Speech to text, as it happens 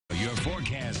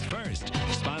Forecast First,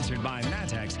 sponsored by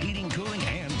Matex Heating, Cooling,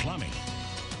 and Plumbing.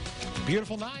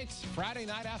 Beautiful night, Friday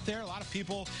night out there. A lot of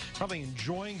people probably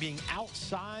enjoying being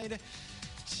outside.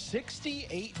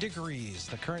 68 degrees,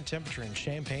 the current temperature in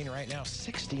Champaign right now,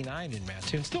 69 in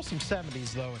Mattoon. Still some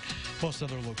 70s, though, in most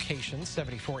other locations.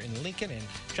 74 in Lincoln and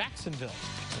Jacksonville.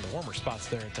 And the warmer spots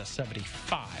there at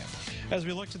 75. As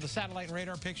we look to the satellite and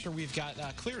radar picture, we've got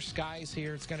clear skies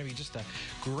here. It's going to be just a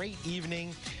great evening.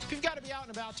 If you've got to be out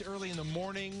and about early in the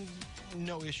morning,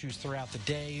 no issues throughout the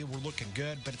day. We're looking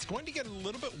good, but it's going to get a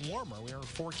little bit warmer. We are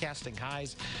forecasting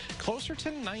highs closer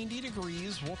to 90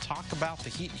 degrees. We'll talk about the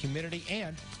heat and humidity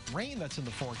and rain that's in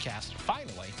the forecast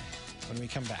finally when we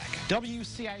come back.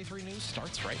 WCIA 3 News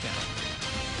starts right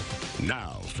now.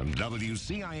 Now from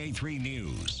WCIA 3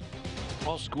 News.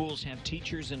 All schools have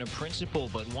teachers and a principal,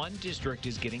 but one district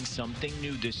is getting something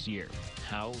new this year: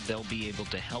 how they'll be able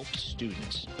to help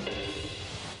students.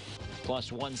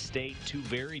 Plus, one state, two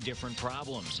very different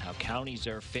problems: how counties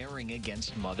are faring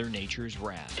against Mother Nature's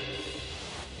wrath.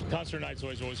 Concert night's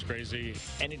always crazy.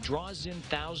 And it draws in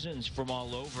thousands from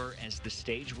all over as the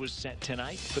stage was set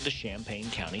tonight for the Champaign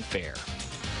County Fair.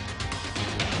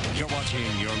 You're watching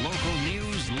your local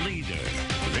news leader.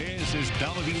 This is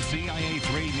WCIA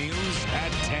 3 News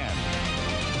at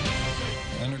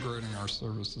 10. Integrating our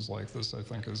services like this, I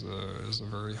think, is a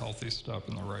very healthy step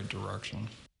in the right direction.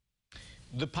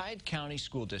 The Piatt County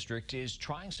School District is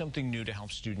trying something new to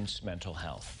help students' mental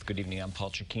health. Good evening, I'm Paul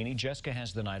Cicchini. Jessica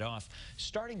has the night off.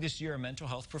 Starting this year, a mental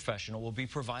health professional will be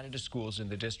provided to schools in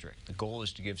the district. The goal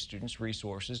is to give students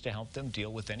resources to help them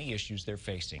deal with any issues they're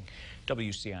facing.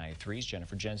 WCIA 3's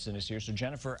Jennifer Jensen is here. So,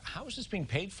 Jennifer, how is this being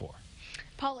paid for?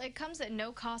 Paul, it comes at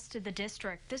no cost to the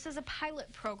district. This is a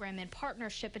pilot program in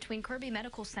partnership between Kirby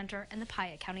Medical Center and the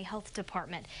Piatt County Health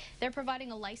Department. They're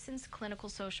providing a licensed clinical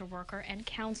social worker and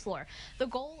counselor. The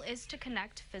goal is to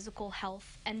connect physical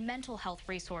health and mental health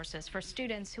resources for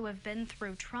students who have been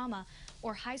through trauma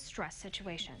or high-stress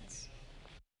situations.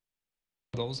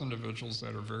 Those individuals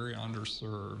that are very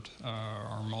underserved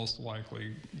are most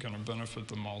likely going to benefit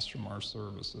the most from our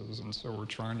services, and so we're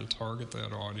trying to target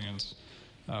that audience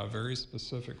very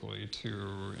specifically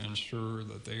to ensure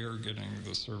that they are getting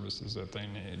the services that they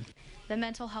need. The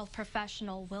mental health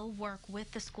professional will work with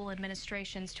the school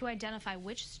administrations to identify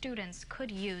which students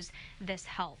could use this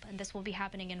help. And this will be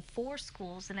happening in 4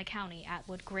 schools in the county: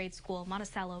 Atwood Grade School,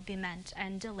 Monticello, Bement,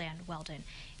 and DeLand Weldon.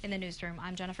 In the newsroom,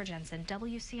 I'm Jennifer Jensen,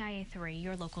 WCIA 3,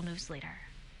 your local news leader.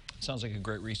 Sounds like a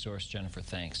great resource, Jennifer.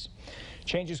 Thanks.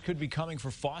 Changes could be coming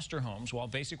for foster homes. While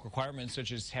basic requirements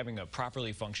such as having a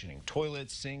properly functioning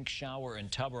toilet, sink, shower,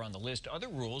 and tub are on the list, other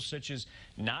rules such as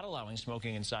not allowing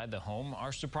smoking inside the home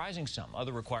are surprising some.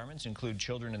 Other requirements include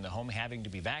children in the home having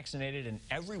to be vaccinated, and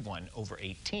everyone over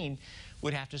 18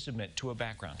 would have to submit to a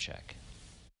background check.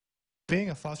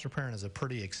 Being a foster parent is a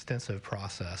pretty extensive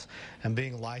process, and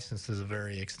being licensed is a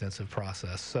very extensive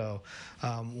process. So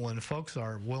when folks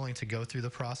are willing to go through the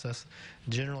process,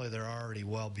 generally they're already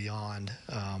well beyond,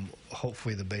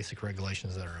 hopefully, the basic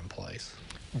regulations that are in place.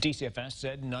 DCFS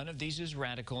said none of these is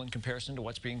radical in comparison to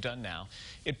what's being done now.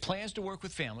 It plans to work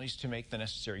with families to make the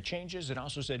necessary changes. It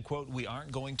also said, quote, "We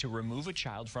aren't going to remove a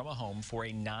child from a home for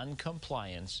a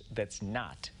non-compliance that's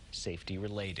not safety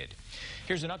related."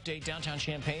 Here's an update. Downtown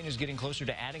Champaign is getting closer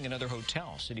to adding another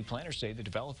hotel. City planners say the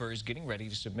developer is getting ready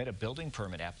to submit a building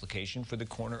permit application for the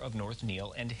corner of North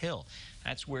Neal and Hill.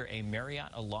 That's where a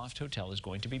Marriott Aloft hotel is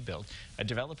going to be built. A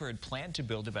developer had planned to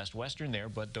build a Best Western there,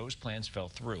 but those plans fell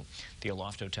through. The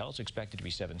Aloft hotel is expected to be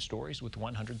 7 stories with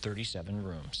 137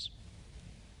 rooms.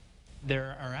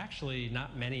 There are actually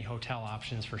not many hotel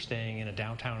options for staying in a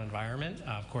downtown environment.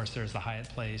 Of course, there's the Hyatt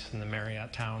Place and the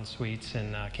Marriott Town Suites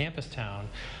in Campus Town.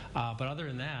 But other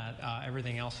than that,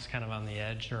 everything else is kind of on the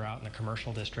edge or out in the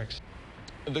commercial districts.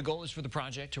 The goal is for the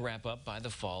project to wrap up by the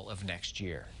fall of next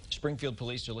year. Springfield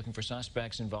police are looking for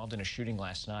suspects involved in a shooting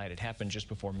last night. It happened just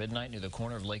before midnight near the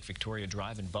corner of Lake Victoria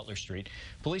Drive and Butler Street.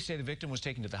 Police say the victim was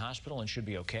taken to the hospital and should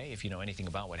be okay. If you know anything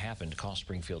about what happened, call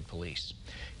Springfield Police.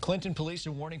 Clinton police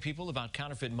are warning people about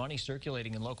counterfeit money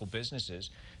circulating in local businesses.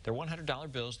 They're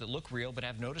 $100 bills that look real but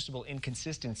have noticeable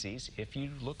inconsistencies. If you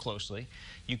look closely,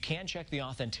 you can check the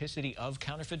authenticity of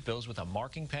counterfeit bills with a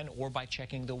marking pen or by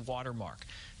checking the watermark.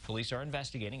 Police are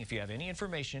investigating. If you have any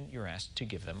information, you're asked to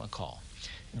give them a call.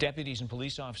 Deputies and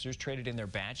police officers traded in their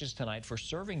badges tonight for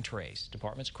serving trays.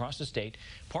 Departments across the state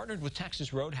partnered with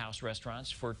Texas Roadhouse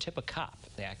restaurants for Tip a Cop.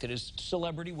 They acted as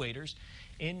celebrity waiters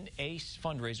in a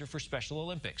fundraiser for Special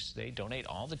Olympics. They donate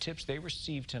all the tips they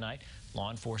received tonight.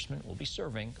 Law enforcement will be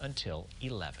serving until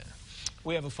 11.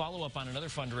 We have a follow-up on another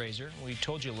fundraiser. We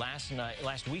told you last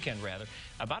weekend,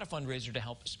 about a fundraiser to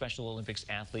help Special Olympics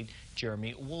athlete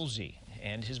Jeremy Woolsey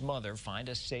and his mother find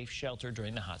a safe shelter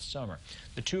during the hot summer.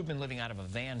 The two have been living out of a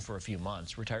van for a few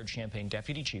months. Retired Champaign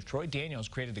Deputy Chief Troy Daniels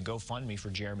created the GoFundMe for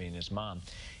Jeremy and his mom.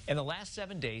 In the last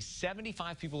 7 days,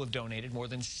 75 people have donated more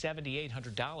than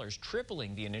 $7,800,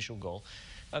 tripling the initial goal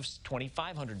of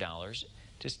 $2,500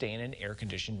 to stay in an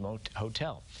air-conditioned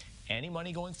hotel. Any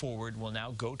money going forward will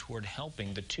now go toward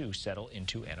helping the two settle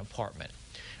into an apartment.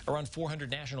 Around 400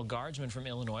 National Guardsmen from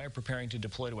Illinois are preparing to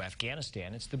deploy to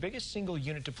Afghanistan. It's the biggest single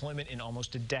unit deployment in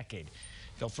almost a decade.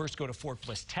 They'll first go to Fort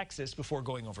Bliss, Texas, before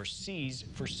going overseas.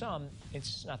 For some,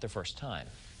 it's not their first time.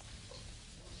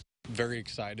 Very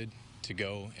excited to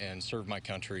go and serve my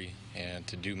country and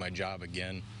to do my job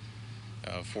again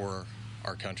for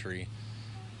our country.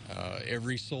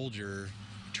 Every soldier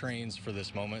trains for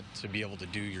this moment to be able to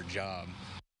do your job.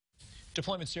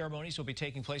 Deployment ceremonies will be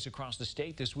taking place across the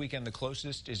state this weekend. The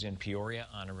closest is in Peoria,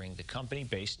 honoring the company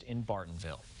based in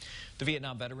Bartonville. The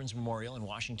Vietnam Veterans Memorial in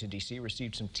Washington, D.C.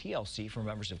 received some TLC from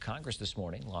members of Congress this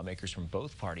morning. Lawmakers from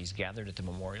both parties gathered at the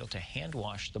memorial to hand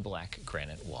wash the black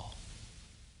granite wall.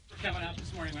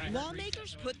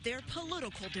 Lawmakers put their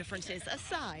political differences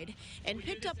aside and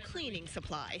picked up cleaning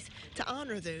supplies to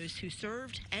honor those who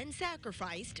served and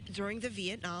sacrificed during the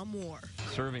Vietnam War.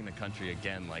 Serving the country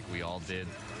again like we all did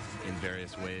in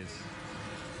various ways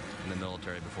in the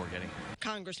military before getting here.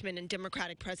 Congressman and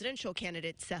Democratic presidential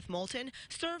candidate Seth Moulton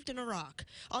served in Iraq.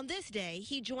 On this day,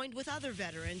 he joined with other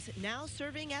veterans now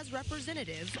serving as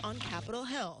representatives on Capitol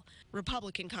Hill.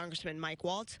 Republican Congressman Mike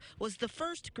Waltz was the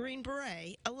first Green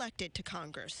Beret elected to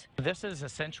Congress. This is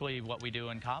essentially what we do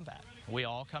in combat. We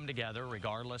all come together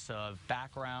regardless of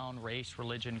background, race,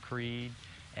 religion, creed,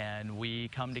 and we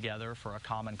come together for a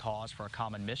common cause, for a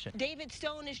common mission. David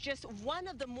Stone is just one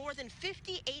of the more than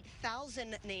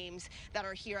 58,000 names that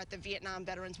are here at the Vietnam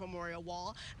Veterans Memorial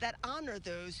Wall that honor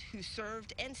those who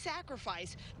served and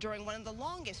sacrificed during one of the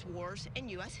longest wars in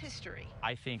U.S. history.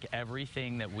 I think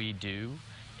everything that we do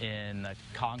in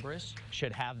Congress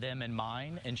should have them in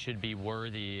mind and should be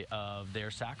worthy of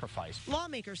their sacrifice.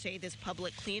 Lawmakers say this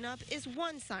public cleanup is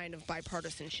one sign of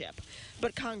bipartisanship,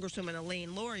 but Congresswoman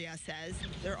Elaine Loria says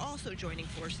they're also joining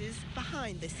forces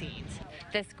behind the scenes.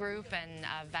 This group and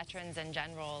veterans in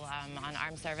general on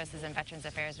armed services and veterans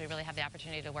affairs, we really have the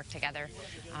opportunity to work together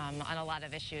on a lot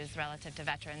of issues relative to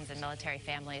veterans and military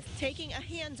families. Taking a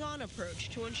hands-on approach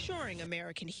to ensuring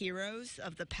American heroes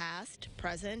of the past,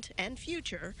 present, and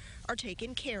future are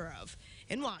taken care of.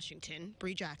 In Washington,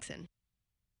 Bree Jackson.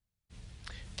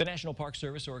 The National Park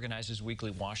Service organizes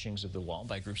weekly washings of the wall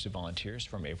by groups of volunteers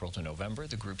from April to November.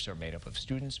 The groups are made up of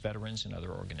students, veterans, and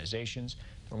other organizations.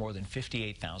 There are more than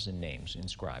 58,000 names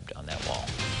inscribed on that wall.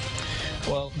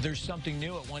 Well, there's something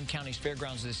new at one county's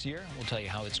fairgrounds this year. We'll tell you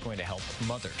how it's going to help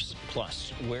mothers.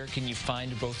 Plus, where can you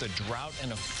find both a drought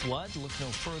and a flood? Look no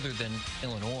further than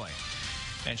Illinois.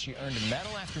 And she earned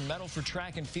medal after medal for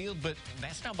track and field, but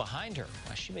that's now behind her.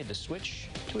 She made the switch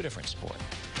to a different sport.